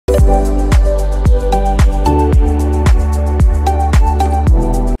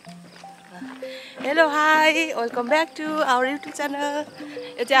Hi, welcome back to our YouTube channel.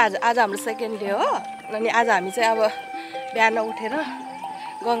 यो चाहिँ आज हाम्रो सेकेन्ड डे हो अनि आज हामी चाहिँ अब बिहान उठेर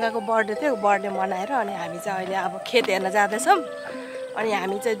गंगाको बर्थडे थियो बर्थडे मनाएर अनि हामी चाहिँ अहिले अब खेत हेर्न जाँदैछौं अनि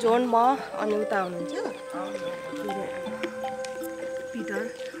हामी चाहिँ जोन म अनि उता हुनुहुन्छ पिटर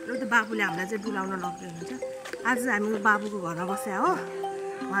र त्यो बाबुले हामीलाई चाहिँ डुलाउन लग्दै हुनुहुन्छ आज चाहिँ हामी बाबुको घरमा बस्या हो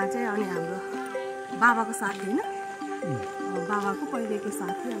उहाँ चाहिँ अनि हाम्रो बाबाको साथी हैन बाबाको पहिलेको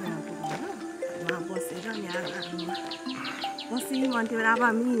साथी अनि उहाँको घर वहाँ बसेर अनि बस्यौँ अनि त्यो अब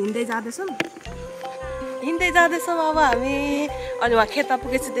हामी हिँड्दै जाँदैछौँ अब हामी अनि वहाँ खेत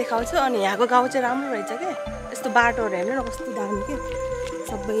पुगेपछि देखाउँछु अनि यहाँको गाउँ चाहिँ राम्रो रहेछ के यस्तो बाटोहरू हेर्नु न कस्तो दामी के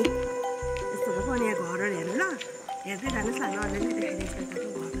सबै यस्तो भएको अनि यहाँ घरहरू हेर्नु ल हेर्दै जानुहोस् हामी अलिअलि देखाइदिन्छ यताको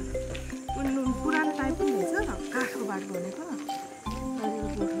घरहरू पुरानो टाइप पनि रहेछ काठको बाटो भनेको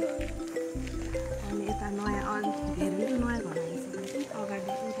अनि यता नयाँ धेरै नयाँ घर आइसकेपछि अगाडि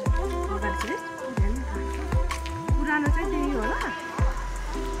चाहिँ पुरानो चाहिँ त्यही होला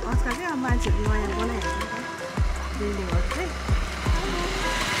आजकल चाहिँ अब मान्छेहरू नयाँ बनाइहाल्छ बिल्डिङहरू चाहिँ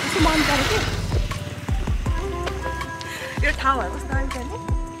यसो मन पऱ्यो कि यो ठाउँहरू कस्तो दामी छ नि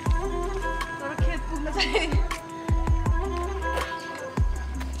तर खेत पुग्न चाहिँ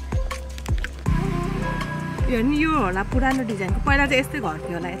यो नि यो होला पुरानो डिजाइनको पहिला चाहिँ यस्तै घर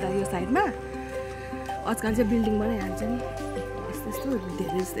थियो होला यता यो साइडमा आजकल चाहिँ बिल्डिङ बनाइहाल्छ नि यस्तो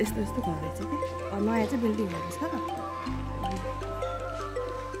धेरै यस्तो घर रहेछ कि नयाँ चाहिँ बिल्डिङहरू छ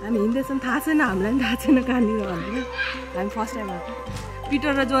हामी हिँड्दैछौँ थाहा छैन हामीलाई पनि थाहा छैन कहाँनिर भनेर हामी फर्स्ट टाइम आएको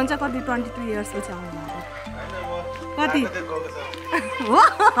पिटर र जोन चाहिँ कति 22 इयर्सको छ आउनु कति हो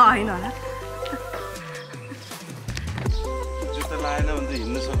होइन होला जुत्ता लाएन भने त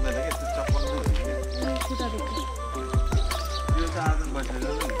हिँड्नु सक्दैन के त्यो चप्पल खुट्टा देख्छ यो त आदत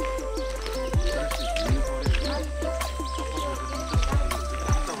भइसक्यो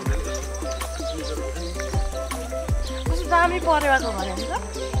दामी परेवाको घर हेर्नु त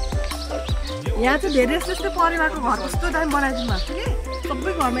यहाँ चाहिँ धेरै यस्तो परेवाको घर कस्तो दामी बनाइदिनु भएको छ कि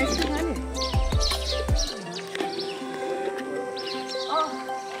सबै घरमा यस्तो छ नि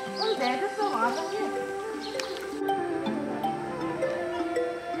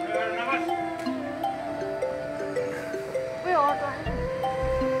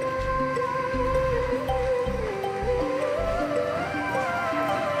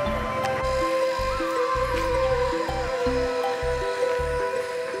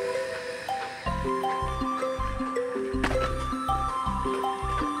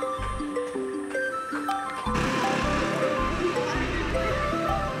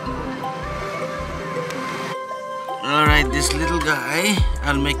Alright, this little guy,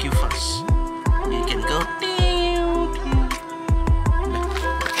 I'll make you fuss. You can go.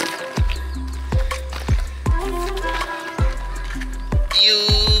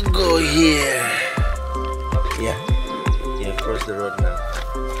 You go here. Yeah, cross the road now.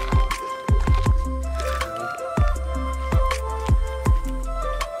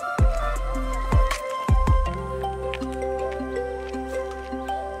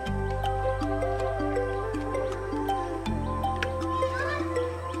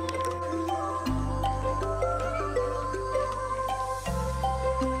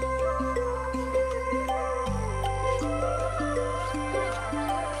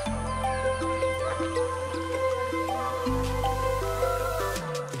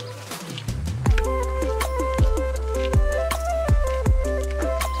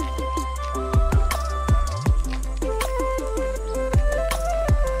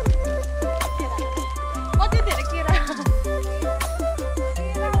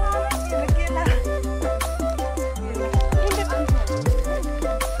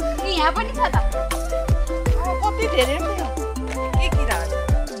 कति धेरै के किरा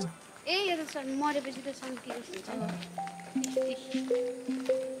ए यो त मरेपछि त सन्किएको हुन्छ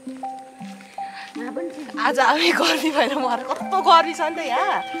आज हामी गर्दी भएर मरे कस्तो गर्मी छ नि त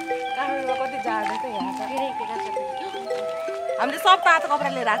यहाँ काठमाडौँमा कति जाडो त यहाँ छ हामीले सब तातो कपडा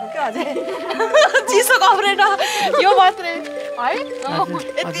लिएर आएको क्या अझै चिसो कपडा न यो मात्रै है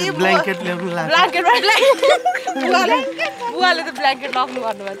यति ब्ल्याङ्केट बुवाले त ब्ल्याङ्केट लग्नु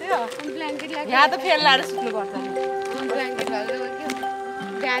भन्नुभएको थियो यहाँ त फेन लाएर सुत्नुपर्छ ब्ल्याङ्केट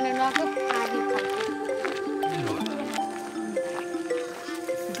बिहान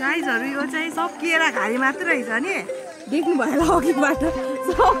गाइजहरू यो चाहिँ सब केरा घारी मात्रै रहेछ नि देख्नु भएन अघिबाट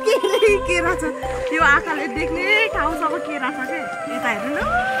सब केरा छ यो आँखाले देख्ने ठाउँ सब केरा छ के यता हेर्नु न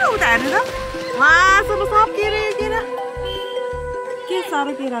उता हेर्नु न उहाँसम्म सब केरा के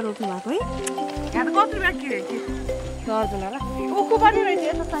साह्रो केरा रोप्नु भएको है यहाँ त कति रुपियाँ के दर्जन होला उखु पनि रहेछ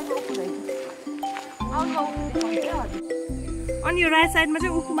यता साइडमा उखु रहेछ अनि यो राइट साइडमा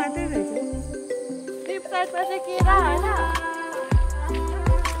चाहिँ उखु मात्रै रहेछ साइडमा चाहिँ केरा हैन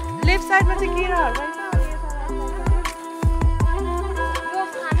लेफ्ट साइडमा चाहिँ केराहरु रहेछ यो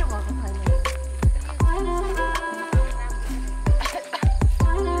खाने भएको छैन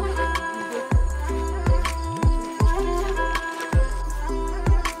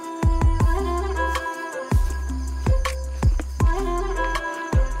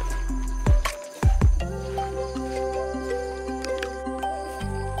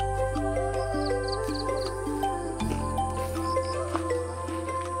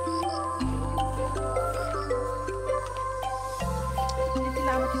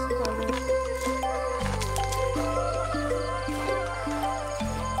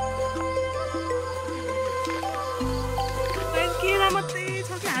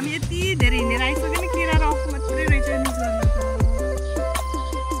हामी यति धेरै हिँडेर आइसक्यो नि केरा रक मात्रै रहेछ निजगढमा त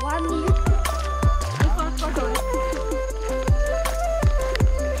 1 मिनेट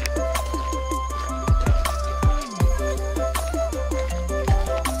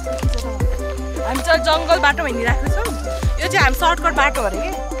हामी चाहिँ जङ्गल बाटोमा हिँडिरहेको छौँ यो चाहिँ हामी सर्टकट बाटो अरे कि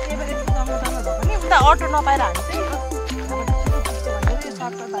त्यही भएर यति जङ्गल भएको नि उता अटो नपाएर हामी चाहिँ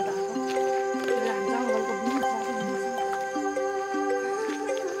सर्टकट बाटो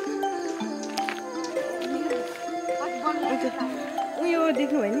उयो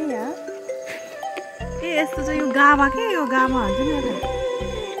देख्नु भयो नि यहाँ ए यस्तो चाहिँ यो गाभा के यो गाभा भन्छ नि एउटा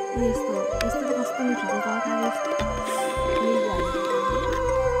यस्तो यस्तो त कस्तो मिठो छ तरकारी यस्तो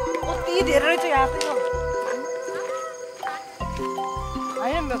कति धेरै रहेछ यहाँ चाहिँ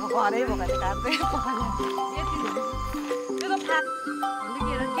होइन मेरो घरै भोकाले काट्दै त्यो त फाट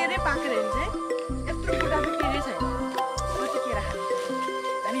केरै पाकेर हुन्छ है यत्रो कुरा चाहिँ केरै छैन कति केरा खान्छ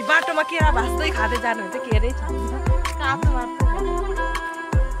हामी बाटोमा केरा भाँच्दै खाँदै जानुहुन्छ केरै छ काँचो मात्र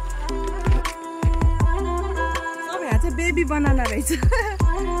सब यहाँ चाहिँ बेबी बनाना रहेछ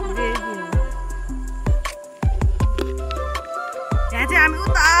बेबी यहाँ चाहिँ हामी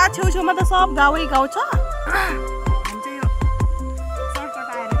उता छेउछेउमा त सब गाउँ छ हामी चाहिँ यो सर्टकट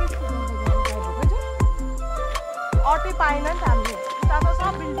आएर कि अटै पाएन नि त हामीले उता त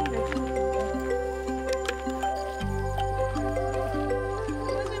सब बिल्डिङ रहेछ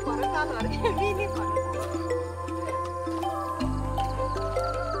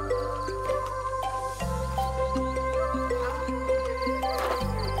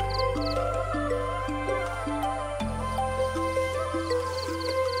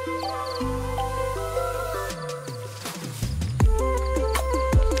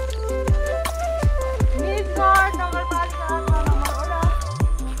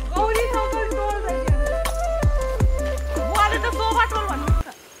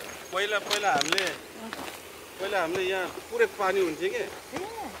पहिला हामीले यहाँ पुरै पानी हुन्थ्यो कि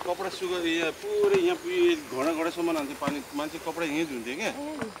कपडा सुगा यहाँ पुरै यहाँ घडा घडासम्म हाल्थ्यो पानी मान्छे कपडा यहीँ धुन्थ्यो कि यहाँ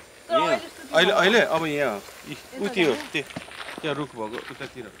अहिले अहिले अब यहाँ उति हो त्यहाँ रुख भएको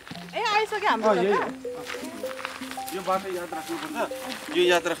उतातिर यो बाटो याद राख्नुपर्छ यो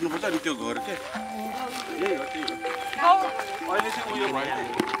याद राख्नुपर्छ अनि त्यो घर के यही हो त्यही हो अहिले चाहिँ उयो भयो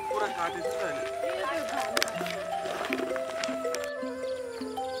पुरा काटेको छ अहिले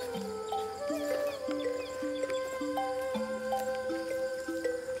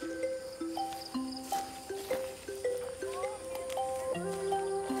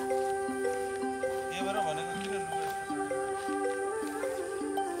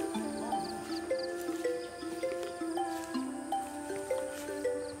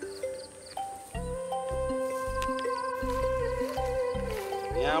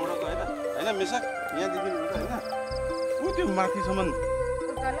यहाँबाट गएर होइन मेसक यहाँदेखि होइन ऊ त्यो माथिसम्म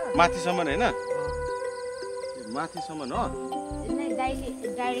होइन माथिसम्म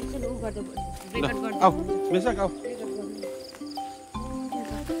हो मेसक आऊ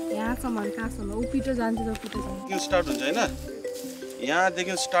यहाँसम्म कहाँसम्म उपिटो जान्छ उपिटो जान्छ स्टार्ट हुन्छ होइन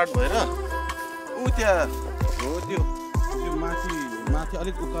यहाँदेखि स्टार्ट भएर ऊ त्यहाँ हो त्यो माथि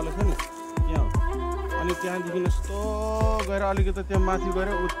अलिक उकालो छ नि त्यहाँ अनि त्यहाँदेखि यस्तो गएर अलिकति त्यहाँ माथि गएर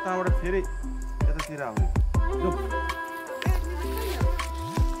उताबाट फेरि यतातिर आउने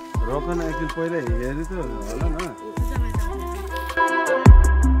रोकन एकदिन पहिला हेरेँ त होला न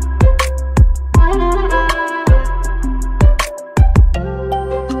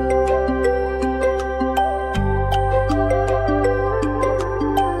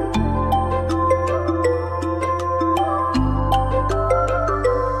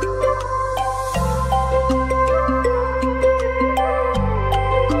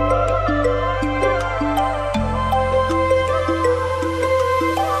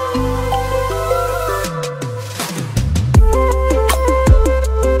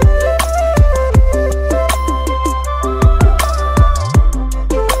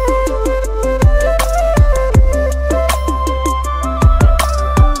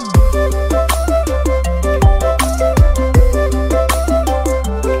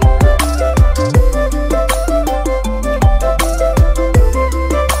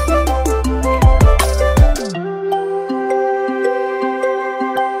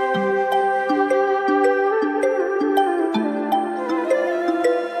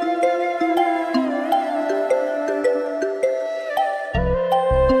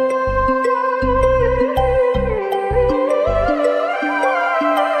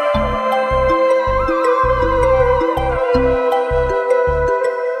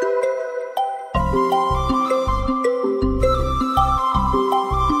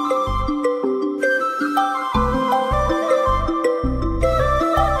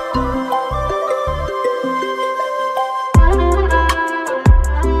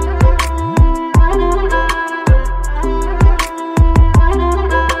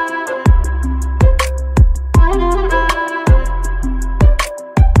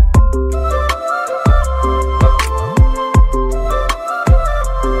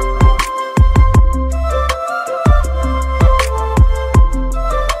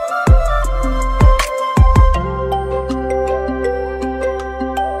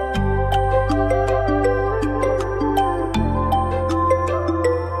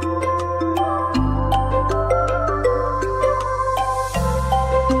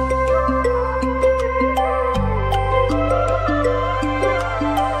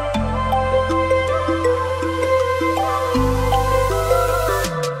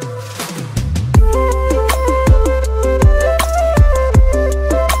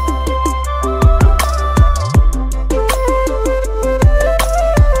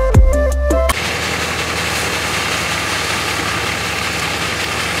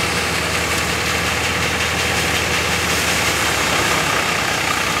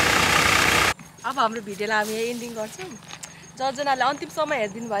हाम्रो भिडियोलाई हामी एन्डिङ गर्छौँ जजनाले अन्तिमसम्म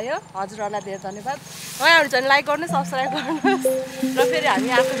हेरिदिनु भयो हजुरहरूलाई धेरै धन्यवाद उहाँहरू चाहिँ लाइक गर्नुहोस् सब्सक्राइब गर्नुहोस् र फेरि हामी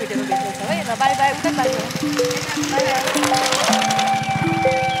आफ्नो भिडियोमा भेट्नेछौँ है र बाई बाई उतै बाई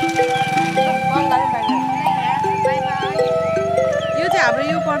यो चाहिँ हाम्रो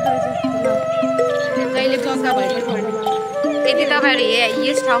यो पर्दो रहेछ कहिले जग्गा भएर यदि तपाईँहरू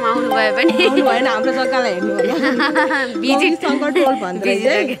यस ठाउँमा आउनुभयो भने आउनु भएन हाम्रो जग्गालाई हेर्नु भयो भिजिट टोल भन्छ